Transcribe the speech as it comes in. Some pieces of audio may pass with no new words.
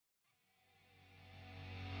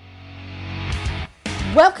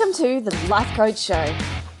Welcome to the Life Coach Show.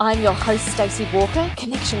 I'm your host, Stacey Walker,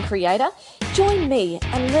 Connection Creator. Join me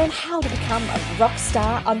and learn how to become a rock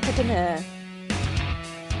star entrepreneur.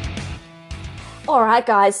 All right,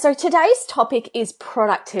 guys, so today's topic is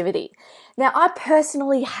productivity. Now, I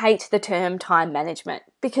personally hate the term time management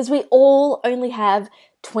because we all only have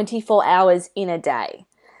 24 hours in a day.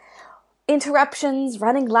 Interruptions,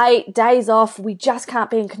 running late, days off, we just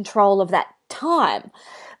can't be in control of that time.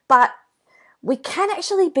 But we can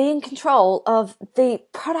actually be in control of the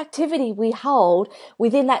productivity we hold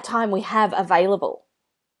within that time we have available.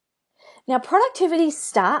 Now, productivity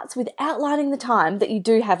starts with outlining the time that you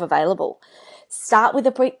do have available. Start with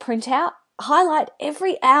a brief printout, highlight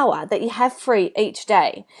every hour that you have free each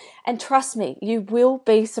day, and trust me, you will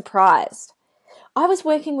be surprised. I was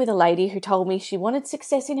working with a lady who told me she wanted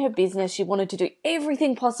success in her business. She wanted to do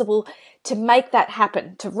everything possible to make that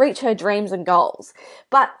happen, to reach her dreams and goals.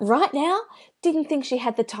 But right now, didn't think she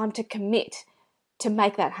had the time to commit to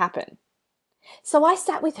make that happen. So I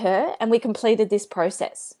sat with her and we completed this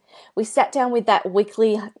process. We sat down with that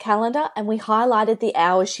weekly calendar and we highlighted the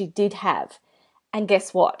hours she did have. And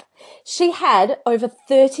guess what? She had over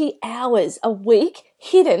 30 hours a week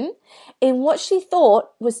hidden in what she thought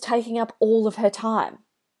was taking up all of her time.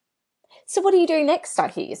 So what do you do next, I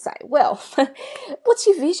hear you say? Well, what's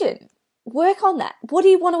your vision? Work on that. What do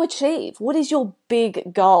you want to achieve? What is your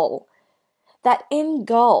big goal? That end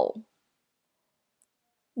goal.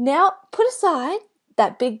 Now, put aside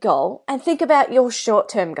that big goal and think about your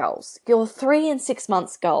short-term goals, your 3 and 6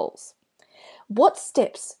 months goals. What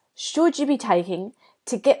steps should you be taking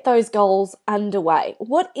to get those goals underway?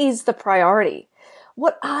 What is the priority?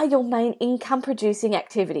 What are your main income producing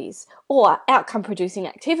activities or outcome producing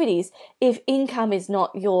activities if income is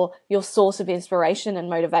not your source of inspiration and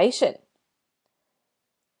motivation?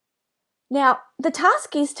 Now, the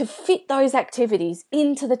task is to fit those activities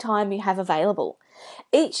into the time you have available.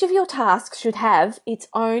 Each of your tasks should have its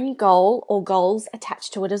own goal or goals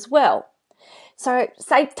attached to it as well. So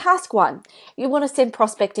say task 1, you want to send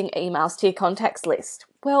prospecting emails to your contacts list.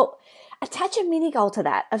 Well, attach a mini goal to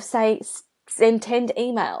that of say send 10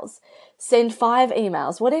 emails, send 5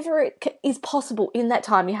 emails, whatever it is possible in that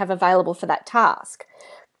time you have available for that task.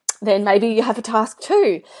 Then maybe you have a task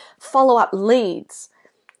 2, follow up leads.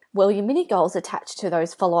 Well, your mini goals attached to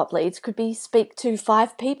those follow-up leads could be speak to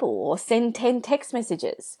 5 people or send 10 text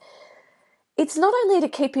messages. It's not only to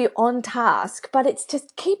keep you on task, but it's to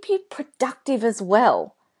keep you productive as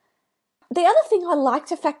well. The other thing I like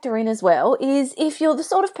to factor in as well is if you're the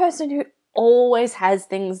sort of person who always has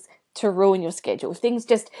things to ruin your schedule, if things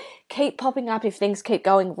just keep popping up, if things keep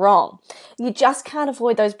going wrong, you just can't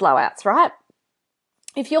avoid those blowouts, right?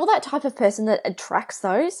 If you're that type of person that attracts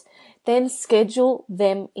those, then schedule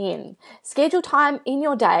them in. Schedule time in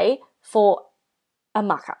your day for a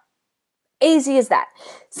muck-up. Easy as that.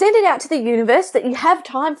 Send it out to the universe that you have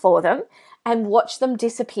time for them and watch them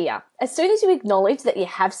disappear. As soon as you acknowledge that you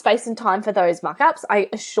have space and time for those muck-ups, I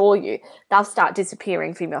assure you they'll start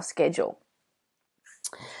disappearing from your schedule.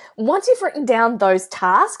 Once you've written down those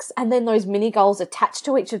tasks and then those mini goals attached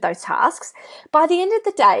to each of those tasks, by the end of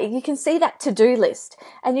the day, you can see that to-do list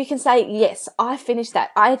and you can say, yes, I finished that.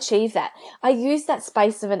 I achieved that. I used that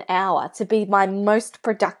space of an hour to be my most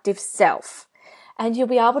productive self. And you'll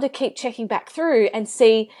be able to keep checking back through and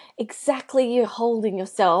see exactly you holding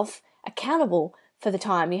yourself accountable for the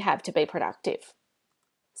time you have to be productive.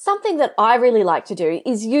 Something that I really like to do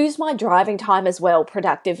is use my driving time as well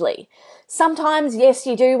productively. Sometimes, yes,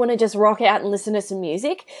 you do want to just rock out and listen to some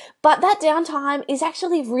music, but that downtime is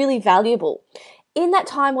actually really valuable. In that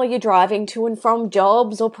time while you're driving to and from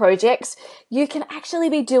jobs or projects, you can actually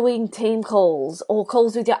be doing team calls or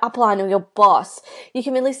calls with your upline or your boss. You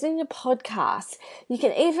can be listening to podcasts. You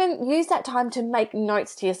can even use that time to make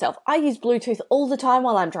notes to yourself. I use Bluetooth all the time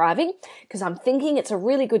while I'm driving because I'm thinking it's a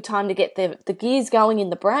really good time to get the gears going in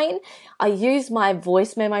the brain. I use my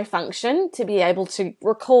voice memo function to be able to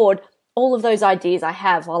record all of those ideas I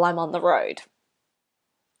have while I'm on the road.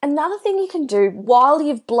 Another thing you can do while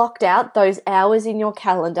you've blocked out those hours in your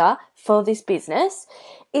calendar for this business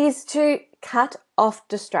is to cut off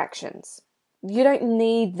distractions. You don't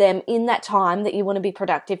need them in that time that you want to be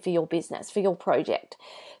productive for your business, for your project.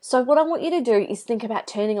 So what I want you to do is think about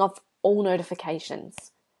turning off all notifications.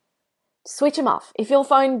 Switch them off. If your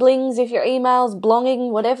phone blings, if your email's blonging,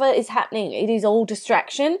 whatever is happening, it is all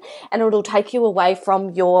distraction and it'll take you away from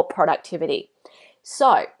your productivity.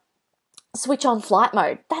 So switch on flight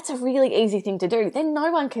mode. That's a really easy thing to do. Then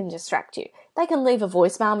no one can distract you. They can leave a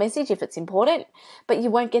voicemail message if it's important, but you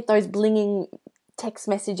won't get those blinging text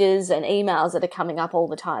messages and emails that are coming up all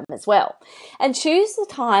the time as well. And choose the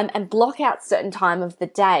time and block out certain time of the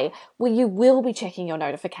day where you will be checking your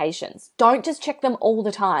notifications. Don't just check them all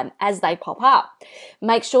the time as they pop up.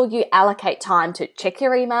 Make sure you allocate time to check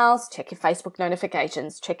your emails, check your Facebook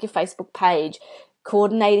notifications, check your Facebook page,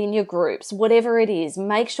 coordinating your groups, whatever it is.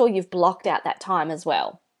 Make sure you've blocked out that time as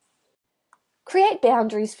well. Create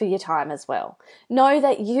boundaries for your time as well. Know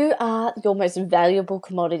that you are your most valuable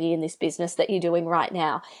commodity in this business that you're doing right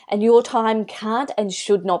now, and your time can't and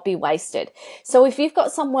should not be wasted. So if you've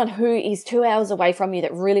got someone who is 2 hours away from you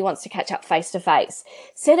that really wants to catch up face to face,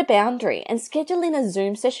 set a boundary and schedule in a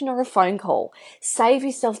Zoom session or a phone call. Save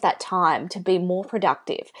yourself that time to be more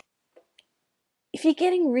productive. If you're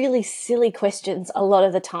getting really silly questions a lot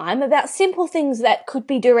of the time about simple things that could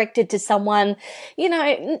be directed to someone,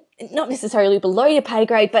 not necessarily below your pay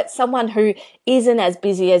grade, but someone who isn't as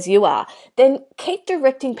busy as you are, then keep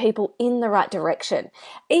directing people in the right direction.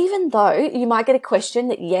 Even though you might get a question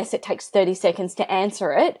that, yes, it takes 30 seconds to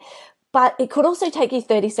answer it, but it could also take you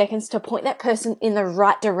 30 seconds to point that person in the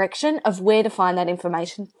right direction of where to find that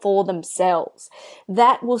information for themselves.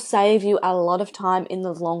 That will save you a lot of time in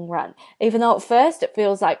the long run. Even though at first it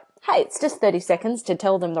feels like, hey, it's just 30 seconds to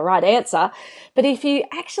tell them the right answer. But if you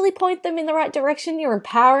actually point them in the right direction, you're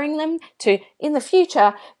empowering them to, in the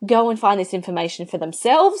future, go and find this information for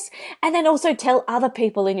themselves, and then also tell other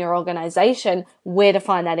people in your organization where to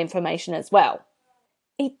find that information as well.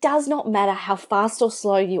 It does not matter how fast or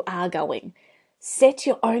slow you are going. Set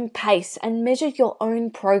your own pace and measure your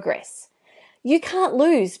own progress. You can't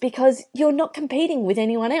lose because you're not competing with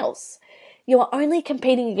anyone else. You are only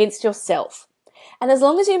competing against yourself. And as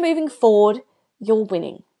long as you're moving forward, you're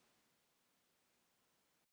winning.